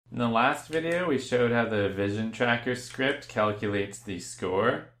In the last video, we showed how the vision tracker script calculates the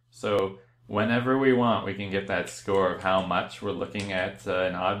score. So whenever we want, we can get that score of how much we're looking at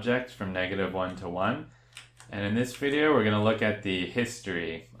an object from -1 to 1. And in this video, we're going to look at the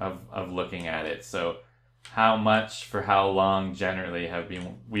history of looking at it. So how much for how long generally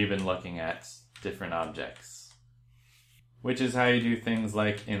we've been looking at different objects. Which is how you do things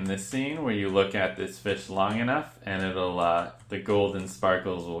like in this scene where you look at this fish long enough and it'll the golden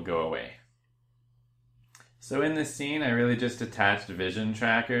sparkles will go away. So in this scene, I really just attached vision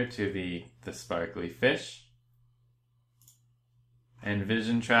tracker to the sparkly fish. And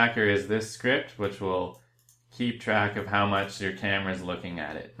vision tracker is this script which will keep track of how much your camera is looking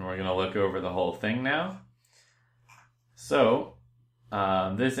at it. And we're going to look over the whole thing now. So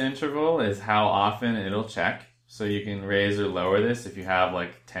this interval is how often it'll check. So you can raise or lower this if you have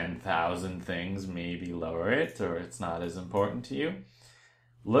like 10,000 things, maybe lower it, or it's not as important to you.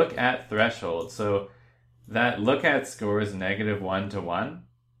 Look at threshold. So that look at score is -1 to 1.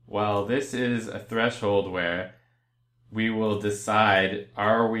 Well, this is a threshold where we will decide,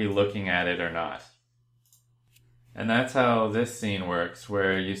 are we looking at it or not? And that's how this scene works,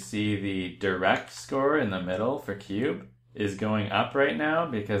 where you see the direct score in the middle for cube is going up right now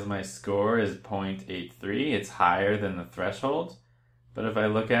because my score is 0.83. It's higher than the threshold. But if I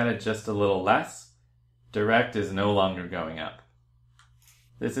look at it just a little less, direct is no longer going up.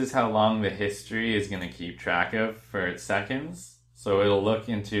 This is how long the history is going to keep track of for its seconds. So it'll look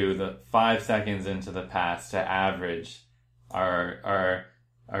into the 5 seconds into the past to average our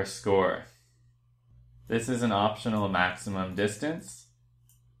score. This is an optional maximum distance.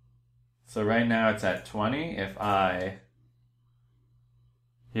 So right now it's at 20.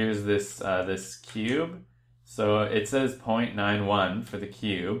 Here's this cube. So it says 0.91 for the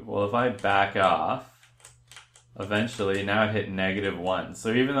cube. Well, if I back off, eventually now it hit -1.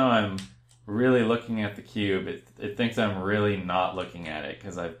 So even though I'm really looking at the cube, it thinks I'm really not looking at it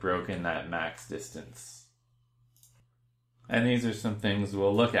because I've broken that max distance. And these are some things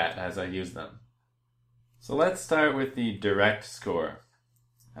we'll look at as I use them. So let's start with the direct score.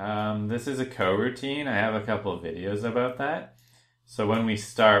 This is a coroutine. I have a couple of videos about that. So when we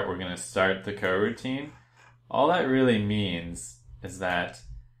start, we're going to start the coroutine. All that really means is that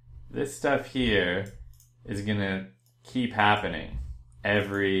this stuff here is going to keep happening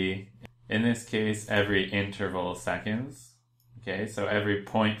in this case, every interval seconds. Okay, so every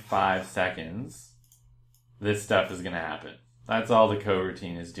 0.5 seconds, this stuff is going to happen. That's all the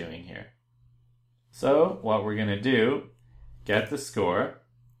coroutine is doing here. So what we're going to do, get the score.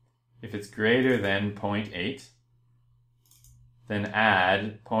 If it's greater than 0.8, then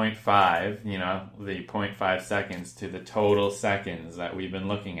add 0.5, the 0.5 seconds to the total seconds that we've been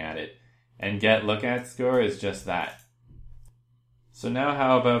looking at it. And get look at score is just that. So now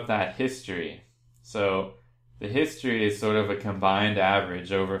how about that history? So the history is sort of a combined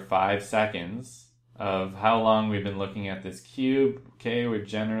average over 5 seconds of how long we've been looking at this cube. Okay, we're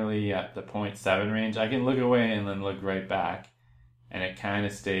generally at the 0.7 range. I can look away and then look right back, and it kind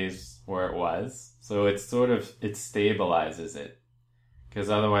of stays where it was. So it stabilizes it, because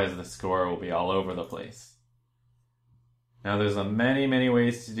otherwise the score will be all over the place. Now there's many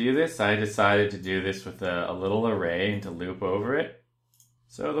ways to do this. I decided to do this with a little array and to loop over it.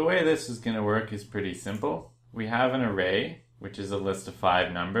 So the way this is going to work is pretty simple. We have an array, which is a list of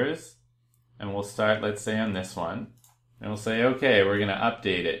 5 numbers, and we'll start, let's say, on this one. And we'll say, okay, we're going to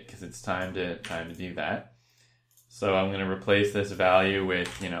update it because it's time to do that. So I'm going to replace this value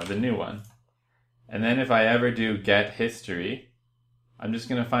with, the new one. And then if I ever do get history, I'm just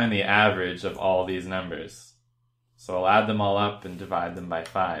going to find the average of all these numbers. So I'll add them all up and divide them by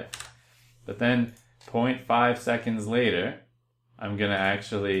 5. But then 0.5 seconds later, I'm going to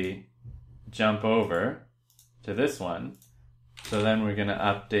actually jump over to this one. So then we're going to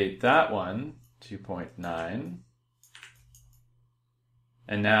update that one to 0.9.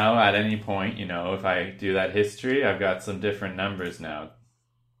 And now at any point, if I do that history, I've got some different numbers now.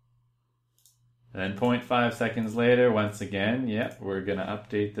 And then 0.5 seconds later, once again, we're going to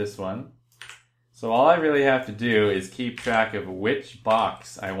update this one. So all I really have to do is keep track of which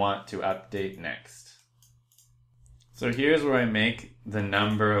box I want to update next. So here's where I make the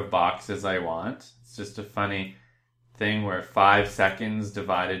number of boxes I want. It's just a funny thing where 5 seconds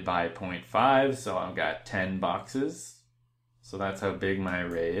divided by 0.5, so I've got 10 boxes. So that's how big my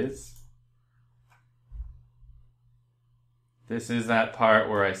array is. This is that part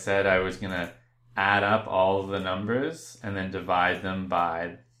where I said I was going to add up all of the numbers and then divide them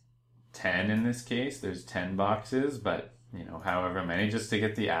by 10 in this case. There's 10 boxes, but however many, just to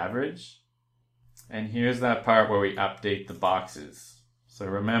get the average. And here's that part where we update the boxes. So So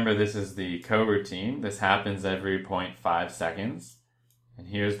remember, this is the coroutine. This happens every 0.5 seconds. And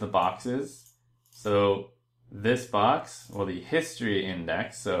here's the boxes. So this box, well, the history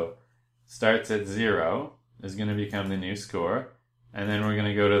index, so starts at 0, is going to become the new score. And then we're going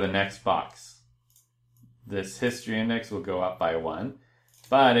to go to the next box. This history index will go up by 1.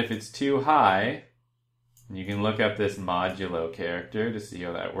 But if it's too high, you can look up this modulo character to see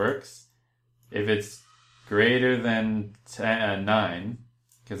how that works. If it's greater than 9,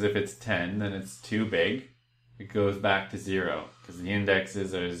 because if it's 10, then it's too big, it goes back to 0, because the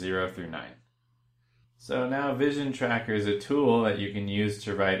indexes are 0 through 9. So now Vision Tracker is a tool that you can use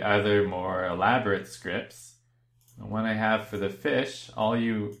to write other more elaborate scripts. The one I have for the fish,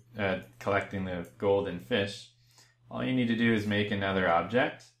 collecting the golden fish, all you need to do is make another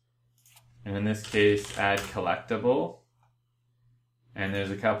object. And in this case, add collectible. And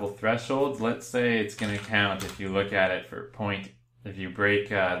there's a couple thresholds. Let's say it's going to count if you look at it for if you break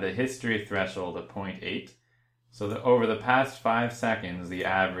the history threshold of 0.8. So over the past 5 seconds, the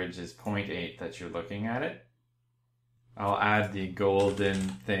average is 0.8 that you're looking at it. I'll add the golden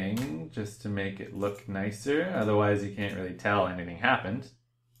thing just to make it look nicer. Otherwise, you can't really tell anything happened.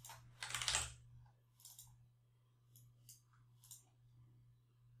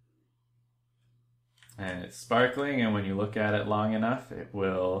 And it's sparkling, and when you look at it long enough, it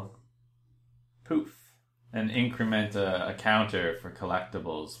will poof and increment a counter for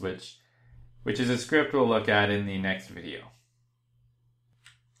collectibles, which is a script we'll look at in the next video.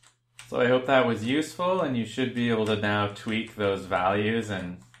 So I hope that was useful, and you should be able to now tweak those values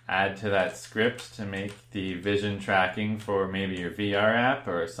and add to that script to make the vision tracking for maybe your VR app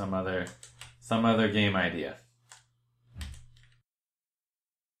or some other game idea.